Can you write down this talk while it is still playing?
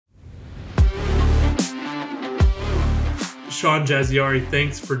Sean Jazziari,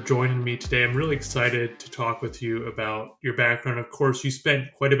 thanks for joining me today. I'm really excited to talk with you about your background. Of course, you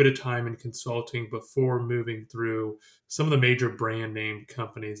spent quite a bit of time in consulting before moving through some of the major brand name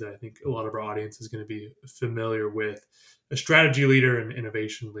companies that I think a lot of our audience is going to be familiar with. A strategy leader and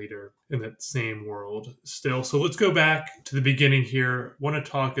innovation leader in that same world still. So let's go back to the beginning here. I want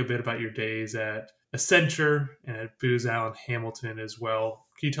to talk a bit about your days at Accenture and at Booz Allen Hamilton as well.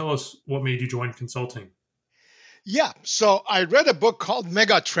 Can you tell us what made you join consulting? Yeah, so I read a book called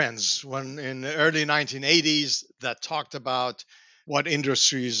Megatrends when in the early 1980s that talked about what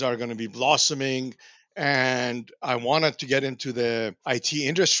industries are going to be blossoming, and I wanted to get into the IT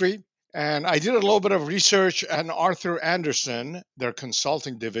industry. And I did a little bit of research, and Arthur Anderson, their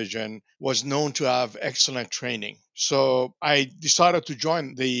consulting division, was known to have excellent training. So I decided to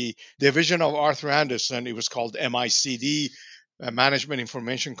join the division of Arthur Anderson. It was called MICD, Management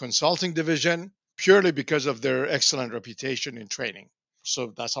Information Consulting Division, purely because of their excellent reputation in training.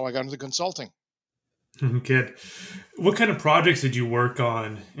 So that's how I got into consulting. Good. What kind of projects did you work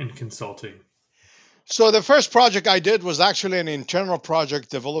on in consulting? So the first project I did was actually an internal project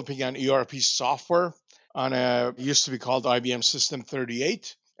developing an ERP software on a used to be called IBM System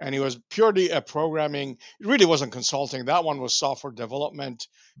 38. And it was purely a programming. It really wasn't consulting. That one was software development,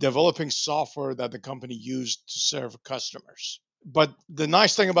 developing software that the company used to serve customers. But the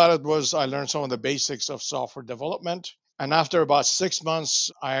nice thing about it was I learned some of the basics of software development. And after about 6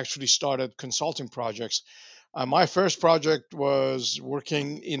 months, I actually started consulting projects. My first project was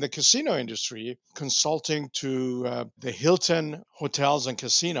working in the casino industry, consulting to the Hilton Hotels and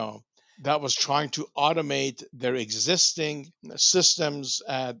Casino that was trying to automate their existing systems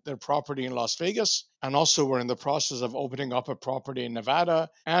at their property in Las Vegas. And also, we're in the process of opening up a property in Nevada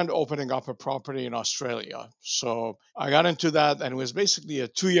and opening up a property in Australia. So I got into that, and it was basically a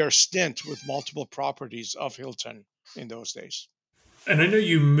 2 year stint with multiple properties of Hilton in those days. And I know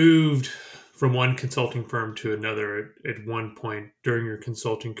you moved from one consulting firm to another at one point during your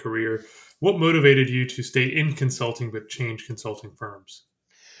consulting career. What motivated you to stay in consulting but change consulting firms?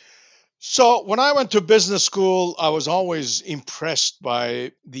 So, when I went to business school, I was always impressed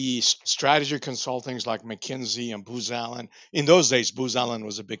by the strategy consultings like McKinsey and Booz Allen. In those days, Booz Allen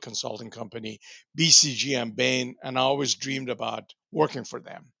was a big consulting company, BCG and Bain, and I always dreamed about working for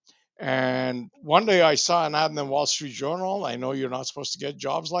them. And one day I saw an ad in the Wall Street Journal. I know you're not supposed to get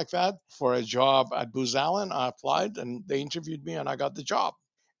jobs like that. For a job at Booz Allen, I applied and they interviewed me and I got the job.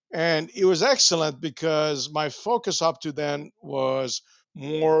 And it was excellent because my focus up to then was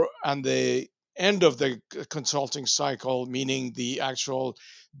more on the end of the consulting cycle, meaning the actual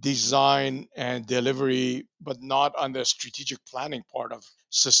design and delivery, but not on the strategic planning part of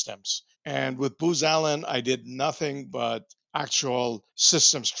systems. And with Booz Allen, I did nothing but actual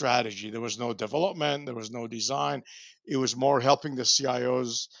system strategy. There was no development, there was no design. It was more helping the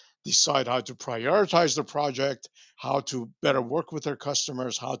CIOs decide how to prioritize the project, how to better work with their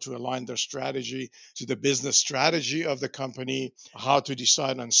customers, how to align their strategy to the business strategy of the company, how to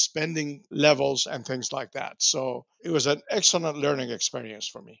decide on spending levels and things like that. So it was an excellent learning experience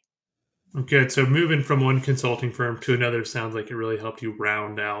for me. Good. So moving from one consulting firm to another sounds like it really helped you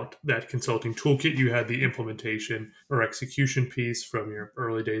round out that consulting toolkit. You had the implementation or execution piece from your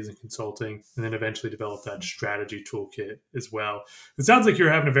early days in consulting, and then eventually developed that strategy toolkit as well. It sounds like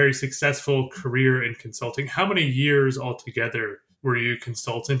you're having a very successful career in consulting. How many years altogether were you a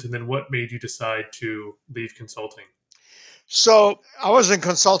consultant, and then what made you decide to leave consulting? So I was in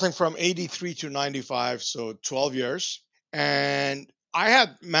consulting from 83 to 95, so 12 years. And I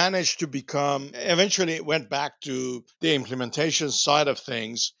had managed to become, eventually it went back to the implementation side of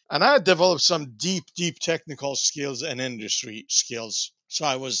things. And I had developed some deep, deep technical skills and industry skills. So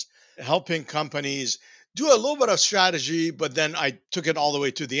I was helping companies do a little bit of strategy, but then I took it all the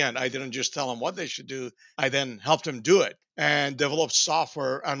way to the end. I didn't just tell them what they should do, I then helped them do it and develop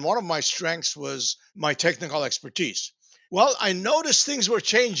software. And one of my strengths was my technical expertise. Well, I noticed things were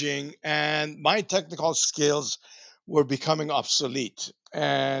changing and my technical skills were becoming obsolete.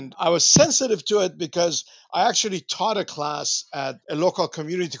 And I was sensitive to it because I actually taught a class at a local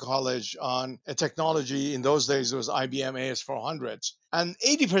community college on a technology. In those days, it was IBM AS400s. And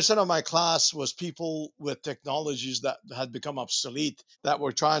 80% of my class was people with technologies that had become obsolete that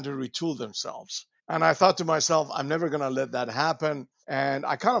were trying to retool themselves. And I thought to myself, I'm never going to let that happen. And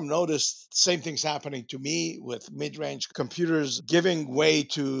I kind of noticed same things happening to me with mid-range computers giving way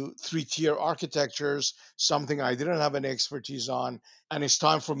to three-tier architectures, something I didn't have any expertise on. And it's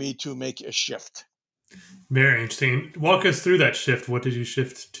time for me to make a shift. Very interesting. Walk us through that shift. What did you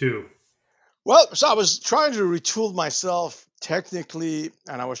shift to? Well, so I was trying to retool myself technically,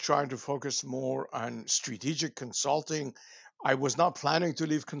 and I was trying to focus more on strategic consulting. I was not planning to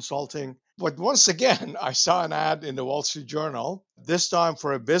leave consulting. But once again, I saw an ad in the Wall Street Journal, this time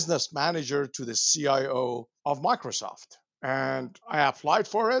for a business manager to the CIO of Microsoft. And I applied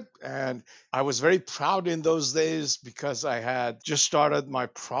for it. And I was very proud in those days because I had just started my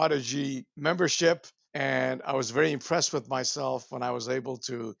Prodigy membership. And I was very impressed with myself when I was able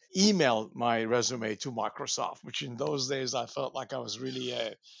to email my resume to Microsoft, which in those days I felt like I was really,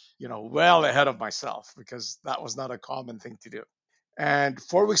 well ahead of myself because that was not a common thing to do. And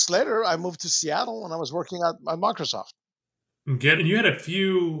 4 weeks later, I moved to Seattle and I was working at Microsoft. And you had a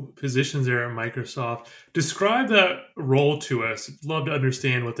few positions there at Microsoft. Describe that role to us. I'd love to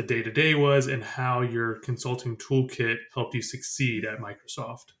understand what the day to day was and how your consulting toolkit helped you succeed at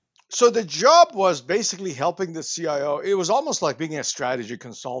Microsoft. So the job was basically helping the CIO. It was almost like being a strategy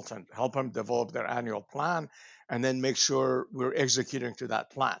consultant, help them develop their annual plan and then make sure we're executing to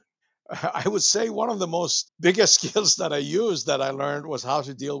that plan. I would say one of the most biggest skills that I used that I learned was how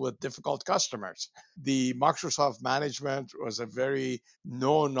to deal with difficult customers. The Microsoft management was a very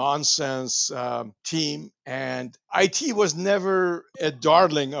no nonsense team, and IT was never a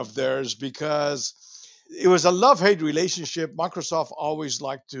darling of theirs because it was a love hate relationship. Microsoft always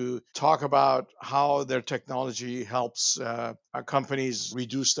liked to talk about how their technology helps companies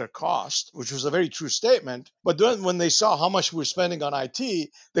reduce their cost, which was a very true statement. But then when they saw how much we're spending on IT,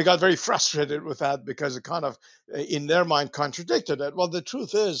 they got very frustrated with that because it kind of, in their mind, contradicted it. Well, the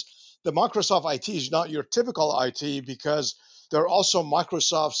truth is, the Microsoft IT is not your typical IT because they're also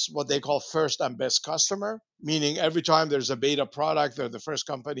Microsoft's what they call first and best customer, meaning every time there's a beta product, they're the first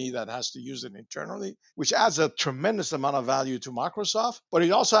company that has to use it internally, which adds a tremendous amount of value to Microsoft. But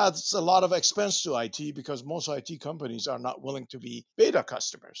it also adds a lot of expense to IT because most IT companies are not willing to be beta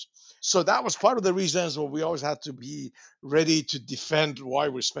customers. So that was part of the reasons why we always had to be ready to defend why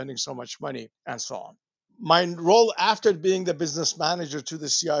we're spending so much money and so on. My role after being the business manager to the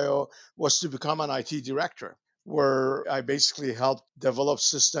CIO was to become an IT director, where I basically helped develop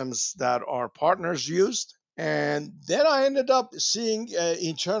systems that our partners used. And then I ended up seeing an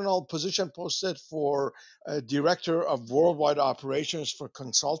internal position posted for a director of worldwide operations for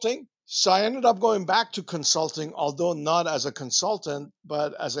consulting. So I ended up going back to consulting, although not as a consultant,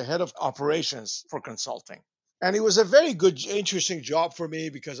 but as a head of operations for consulting. And it was a very good, interesting job for me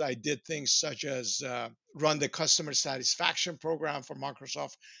because I did things such as run the customer satisfaction program for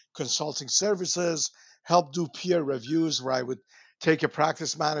Microsoft Consulting Services, help do peer reviews where I would take a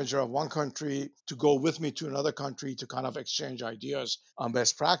practice manager of one country to go with me to another country to kind of exchange ideas on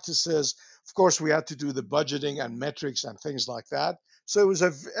best practices. Of course, we had to do the budgeting and metrics and things like that. So it was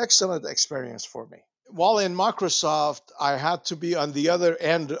an excellent experience for me. While in Microsoft, I had to be on the other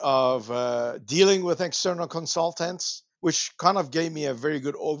end of dealing with external consultants, which kind of gave me a very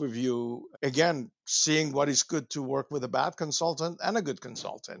good overview. Again, seeing what is good to work with a bad consultant and a good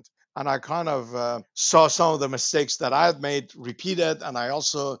consultant. And I kind of saw some of the mistakes that I had made repeated. And I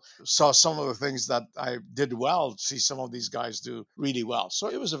also saw some of the things that I did well, see some of these guys do really well. So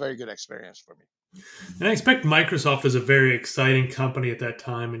it was a very good experience for me. And I expect Microsoft was a very exciting company at that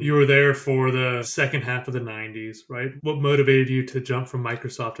time, and you were there for the second half of the 90s, right? What motivated you to jump from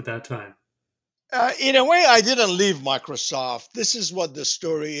Microsoft at that time? In a way, I didn't leave Microsoft. This is what the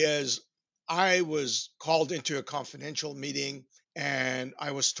story is. I was called into a confidential meeting and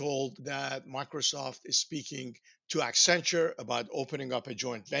I was told that Microsoft is speaking to Accenture about opening up a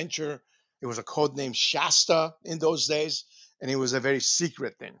joint venture. It was a code name Shasta in those days, and it was a very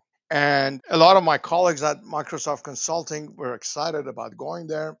secret thing. And a lot of my colleagues at Microsoft Consulting were excited about going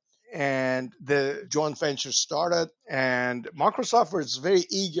there. And the joint venture started, and Microsoft was very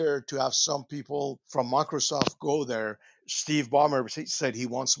eager to have some people from Microsoft go there. Steve Ballmer said he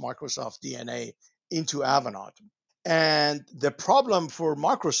wants Microsoft DNA into Avanade. And the problem for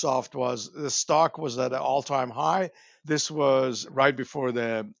Microsoft was the stock was at an all-time high. This was right before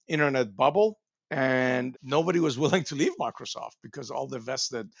the internet bubble, and nobody was willing to leave Microsoft because all the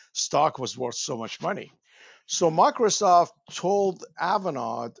vested stock was worth so much money. So Microsoft told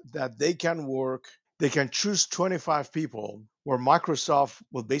Avanade that they can choose 25 people where Microsoft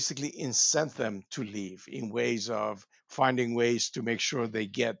will basically incent them to leave in ways of finding ways to make sure they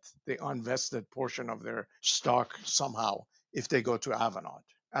get the unvested portion of their stock somehow if they go to Avanade.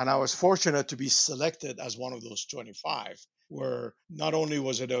 And I was fortunate to be selected as one of those 25, where not only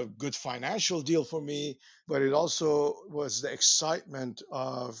was it a good financial deal for me, but it also was the excitement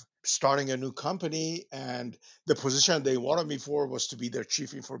of starting a new company. And the position they wanted me for was to be their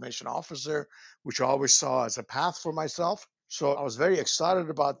chief information officer, which I always saw as a path for myself. So I was very excited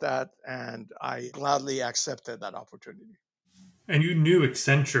about that, and I gladly accepted that opportunity. And you knew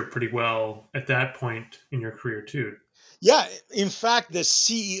Accenture pretty well at that point in your career too. Yeah, in fact, the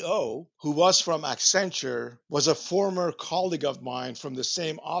CEO, who was from Accenture, was a former colleague of mine from the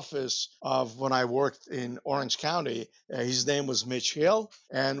same office of when I worked in Orange County. His name was Mitch Hill.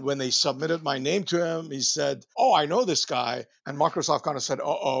 And when they submitted my name to him, he said, "Oh, I know this guy." And Microsoft kind of said, "Uh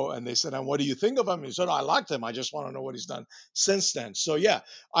oh." And they said, "And what do you think of him?" He said, "I liked him. I just want to know what he's done since then." So, yeah,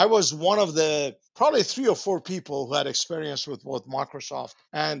 I was one of the probably three or four people who had experience with both Microsoft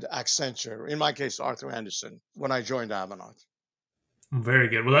and Accenture. In my case, Arthur Anderson, when I joined Avanade. Very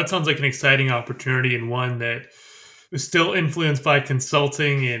good. Well, that sounds like an exciting opportunity and one that was still influenced by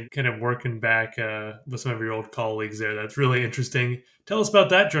consulting and kind of working back with some of your old colleagues there. That's really interesting. Tell us about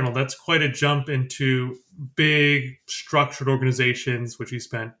that journal. That's quite a jump into big structured organizations, which you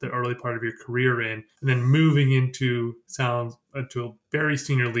spent the early part of your career in, and then moving into sounds into a very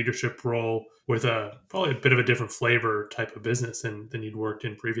senior leadership role with a probably a bit of a different flavor type of business than you'd worked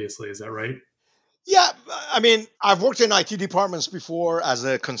in previously. Is that right? Yeah, I mean, I've worked in IT departments before as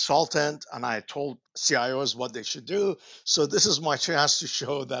a consultant, and I told CIOs what they should do. So this is my chance to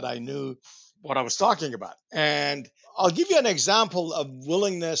show that I knew what I was talking about. And I'll give you an example of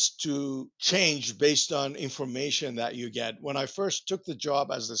willingness to change based on information that you get. When I first took the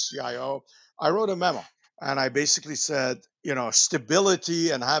job as the CIO, I wrote a memo. And I basically said, stability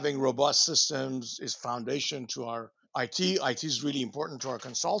and having robust systems is foundation to our IT. IT is really important to our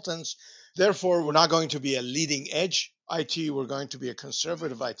consultants. Therefore, we're not going to be a leading edge IT. We're going to be a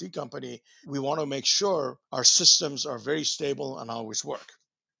conservative IT company. We want to make sure our systems are very stable and always work.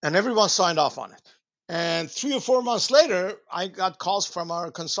 And everyone signed off on it. And 3 or 4 months later, I got calls from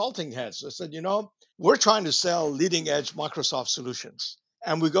our consulting heads. They said, we're trying to sell leading edge Microsoft solutions.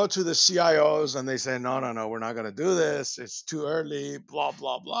 And we go to the CIOs and they say, no, no, no, we're not going to do this. It's too early, blah,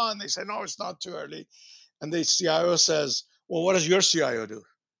 blah, blah. And they say, no, it's not too early. And the CIO says, well, what does your CIO do?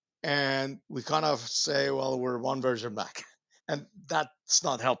 And we kind of say, well, we're one version back. And that's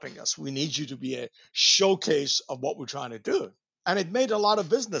not helping us. We need you to be a showcase of what we're trying to do. And it made a lot of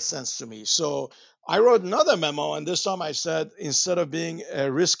business sense to me. So I wrote another memo, and this time I said, instead of being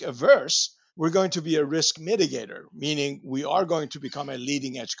a risk averse, we're going to be a risk mitigator, meaning we are going to become a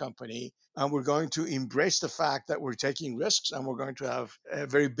leading edge company and we're going to embrace the fact that we're taking risks and we're going to have a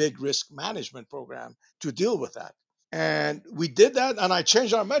very big risk management program to deal with that. And we did that, and I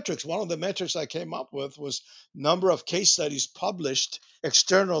changed our metrics. One of the metrics I came up with was number of case studies published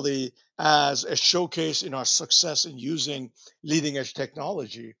externally as a showcase in our success in using leading edge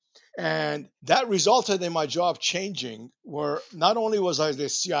technology. And that resulted in my job changing, where not only was I the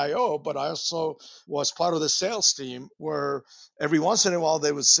CIO, but I also was part of the sales team, where every once in a while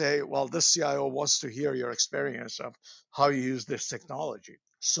they would say, well, this CIO wants to hear your experience of how you use this technology.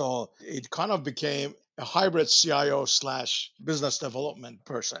 So it kind of became a hybrid CIO slash business development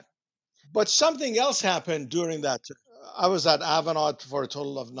person. But something else happened during that. I was at Avanade for a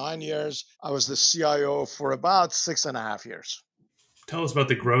total of 9 years. I was the CIO for about 6.5 years. Tell us about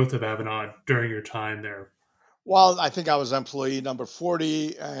the growth of Avanade during your time there. Well, I think I was employee number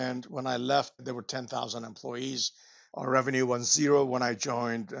 40. And when I left, there were 10,000 employees. Our revenue was zero when I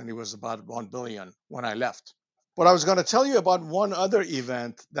joined, and it was about 1 billion when I left. But I was going to tell you about one other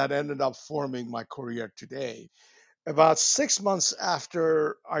event that ended up forming my career today. About 6 months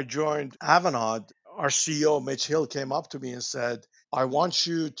after I joined Avanade, our CEO, Mitch Hill, came up to me and said, I want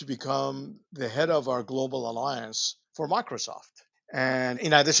you to become the head of our global alliance for Microsoft. And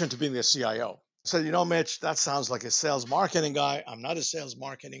in addition to being the CIO, I said, Mitch, that sounds like a sales marketing guy. I'm not a sales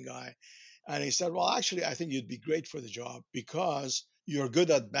marketing guy. And he said, well, actually, I think you'd be great for the job because you're good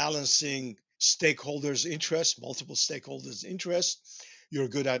at balancing stakeholders' interests, multiple stakeholders' interests. You're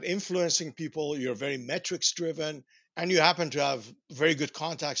good at influencing people. You're very metrics driven. And you happen to have very good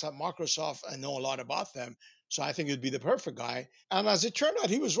contacts at Microsoft and know a lot about them. So I think you'd be the perfect guy. And as it turned out,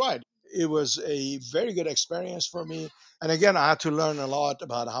 he was right. It was a very good experience for me. And again, I had to learn a lot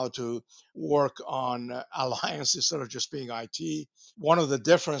about how to work on alliance instead of just being IT. One of the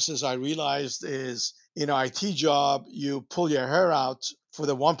differences I realized is in an IT job, you pull your hair out for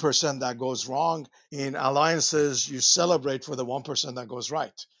the 1% that goes wrong. In alliances, you celebrate for the 1% that goes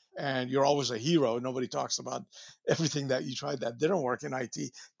right. And you're always a hero. Nobody talks about everything that you tried that didn't work in IT.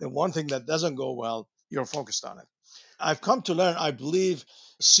 The one thing that doesn't go well, you're focused on it. I've come to learn, I believe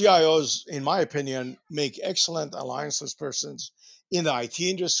CIOs, in my opinion, make excellent alliances persons in the IT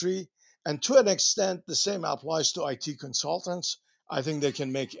industry. And to an extent, the same applies to IT consultants. I think they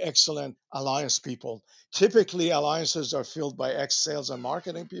can make excellent alliance people. Typically, alliances are filled by ex sales and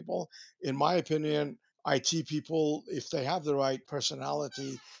marketing people. In my opinion, IT people, if they have the right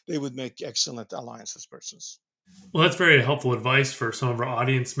personality, they would make excellent alliances persons. Well, that's very helpful advice for some of our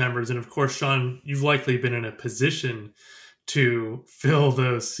audience members. And of course, Sean, you've likely been in a position to fill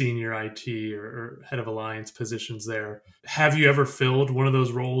those senior IT or head of alliance positions there. Have you ever filled one of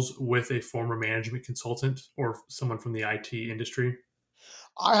those roles with a former management consultant or someone from the IT industry?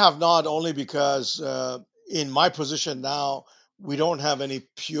 I have not, only because in my position now, we don't have any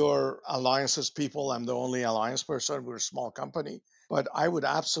pure alliances people. I'm the only alliance person. We're a small company, but I would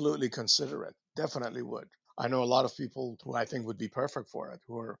absolutely consider it. Definitely would. I know a lot of people who I think would be perfect for it,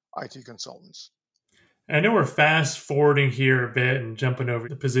 who are IT consultants. I know we're fast forwarding here a bit and jumping over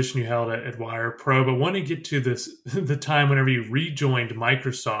the position you held at Wire Pro, but want to get to this the time whenever you rejoined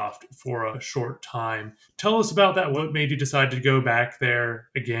Microsoft for a short time. Tell us about that. What made you decide to go back there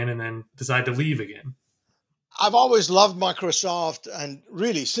again and then decide to leave again? I've always loved Microsoft, and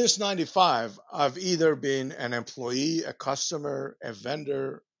really since 95, I've either been an employee, a customer, a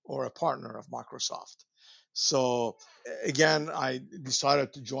vendor, or a partner of Microsoft. So again, I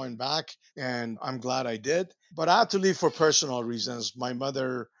decided to join back, and I'm glad I did. But I had to leave for personal reasons. My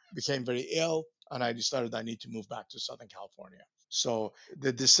mother became very ill, and I decided I need to move back to Southern California. So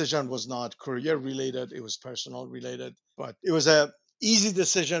the decision was not career related, it was personal related. But it was a easy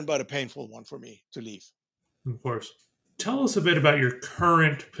decision, but a painful one for me to leave. Of course. Tell us a bit about your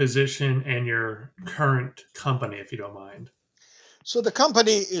current position and your current company, if you don't mind. So the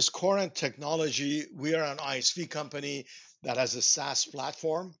company is Current Technology. We are an ISV company that has a SaaS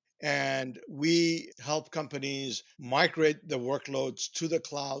platform, and we help companies migrate the workloads to the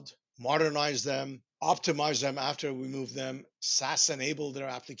cloud, modernize them, optimize them after we move them, SaaS enable their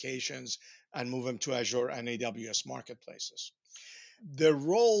applications, and move them to Azure and AWS marketplaces. The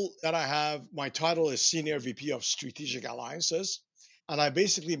role that I have, my title is Senior VP of Strategic Alliances. And I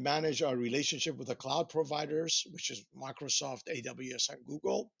basically manage our relationship with the cloud providers, which is Microsoft, AWS, and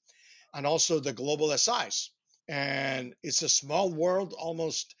Google, and also the global SIs. And it's a small world.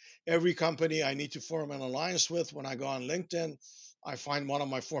 Almost every company I need to form an alliance with, when I go on LinkedIn, I find one of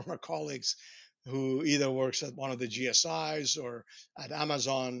my former colleagues who either works at one of the GSIs or at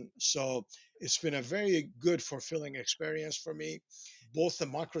Amazon. So it's been a very good, fulfilling experience for me. Both the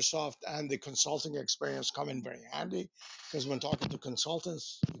Microsoft and the consulting experience come in very handy, because when talking to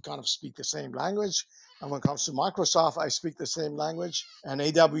consultants, we kind of speak the same language. And when it comes to Microsoft, I speak the same language. And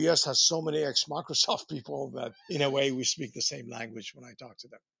AWS has so many ex Microsoft people that, in a way, we speak the same language when I talk to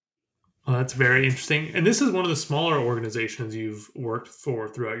them. Well, that's very interesting. And this is one of the smaller organizations you've worked for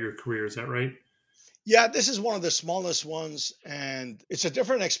throughout your career. Is that right? Yeah, this is one of the smallest ones, and it's a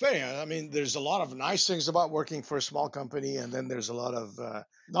different experience. I mean, there's a lot of nice things about working for a small company, and then there's a lot of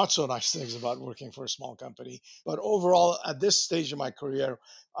not so nice things about working for a small company. But overall, at this stage of my career,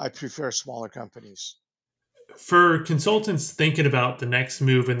 I prefer smaller companies. For consultants thinking about the next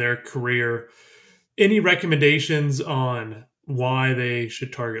move in their career, any recommendations on why they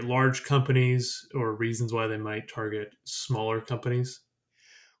should target large companies or reasons why they might target smaller companies?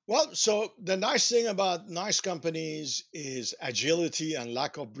 Well, so the nice thing about nice companies is agility and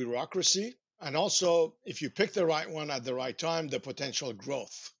lack of bureaucracy. And also, if you pick the right one at the right time, the potential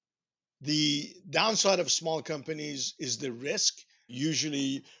growth. The downside of small companies is the risk.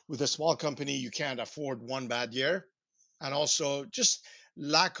 Usually, with a small company, you can't afford one bad year. And also, just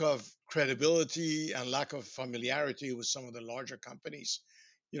lack of credibility and lack of familiarity with some of the larger companies.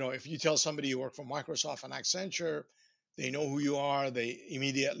 If you tell somebody you work for Microsoft and Accenture, they know who you are, they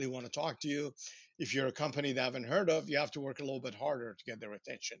immediately want to talk to you. If you're a company they haven't heard of, you have to work a little bit harder to get their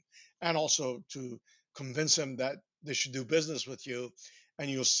attention, and also to convince them that they should do business with you,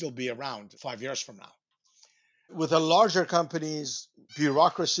 and you'll still be around 5 years from now. With the larger companies,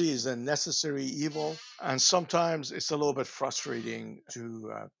 bureaucracy is a necessary evil, and sometimes it's a little bit frustrating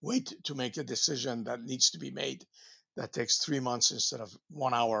to wait to make a decision that needs to be made that takes 3 months instead of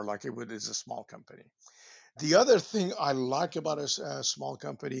 1 hour, like it would is a small company. The other thing I like about a small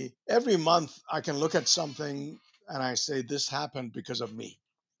company, every month I can look at something and I say, this happened because of me.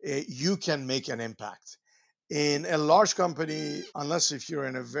 You can make an impact. In a large company, unless if you're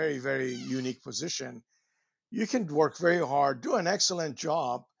in a very, very unique position, you can work very hard, do an excellent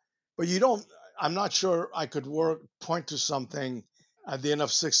job, but you don't. I'm not sure I could point to something at the end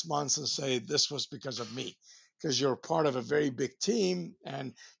of 6 months and say this was because of me, because you're part of a very big team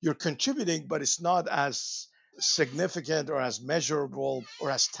and you're contributing, but it's not as significant or as measurable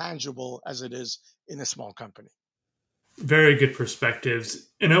or as tangible as it is in a small company. Very good perspectives.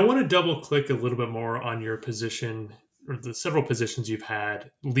 And I want to double click a little bit more on your position or the several positions you've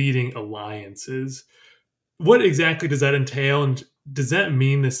had leading alliances. What exactly does that entail? And does that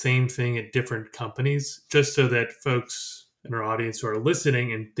mean the same thing at different companies? Just so that folks in our audience who are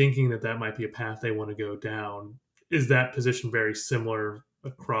listening and thinking that that might be a path they want to go down, is that position very similar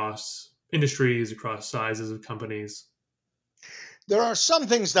across industries, across sizes of companies? There are some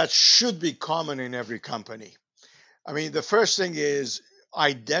things that should be common in every company. I mean, the first thing is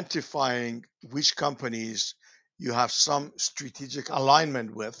identifying which companies you have some strategic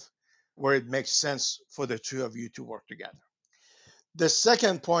alignment with, where it makes sense for the two of you to work together. The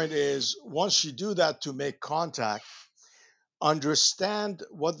second point is once you do that to make contact, understand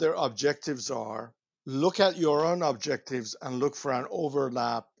what their objectives are, look at your own objectives, and look for an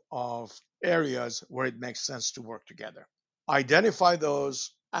overlap of areas where it makes sense to work together. Identify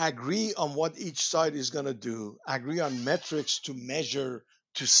those, agree on what each side is going to do, agree on metrics to measure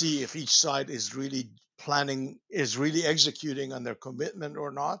to see if each side is really planning, is really executing on their commitment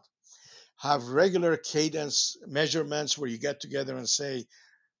or not. Have regular cadence measurements where you get together and say,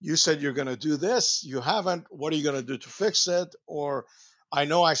 you said you're going to do this, you haven't, what are you going to do to fix it? Or I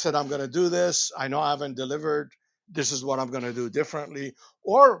know I said I'm going to do this, I know I haven't delivered, this is what I'm going to do differently.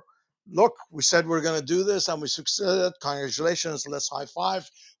 Or look, we said we're going to do this and we succeeded, congratulations, let's high five,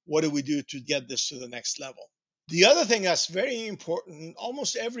 what do we do to get this to the next level? The other thing that's very important,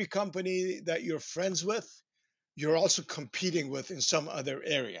 almost every company that you're friends with, you're also competing with in some other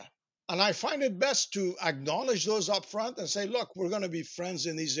area. And I find it best to acknowledge those up front and say, look, we're going to be friends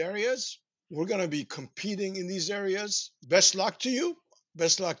in these areas. We're going to be competing in these areas. Best luck to you.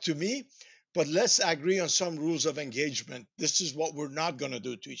 Best luck to me. But let's agree on some rules of engagement. This is what we're not going to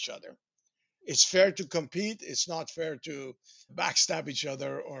do to each other. It's fair to compete. It's not fair to backstab each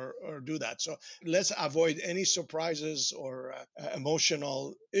other or do that. So let's avoid any surprises or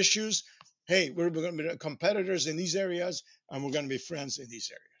emotional issues. Hey, we're going to be competitors in these areas and we're going to be friends in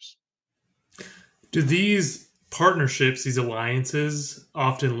these areas. Do these partnerships, these alliances,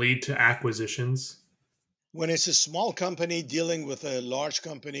 often lead to acquisitions? When it's a small company dealing with a large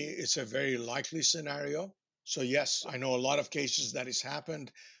company, it's a very likely scenario. So, yes, I know a lot of cases that has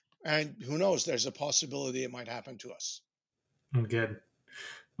happened. And who knows, there's a possibility it might happen to us. Good.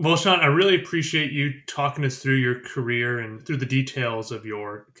 Well, Sean, I really appreciate you talking us through your career and through the details of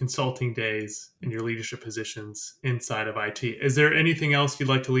your consulting days and your leadership positions inside of IT. Is there anything else you'd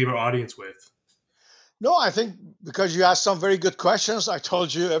like to leave our audience with? No, I think because you asked some very good questions, I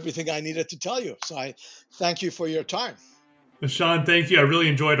told you everything I needed to tell you. So I thank you for your time. Sean, thank you. I really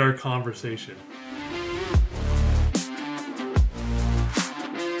enjoyed our conversation.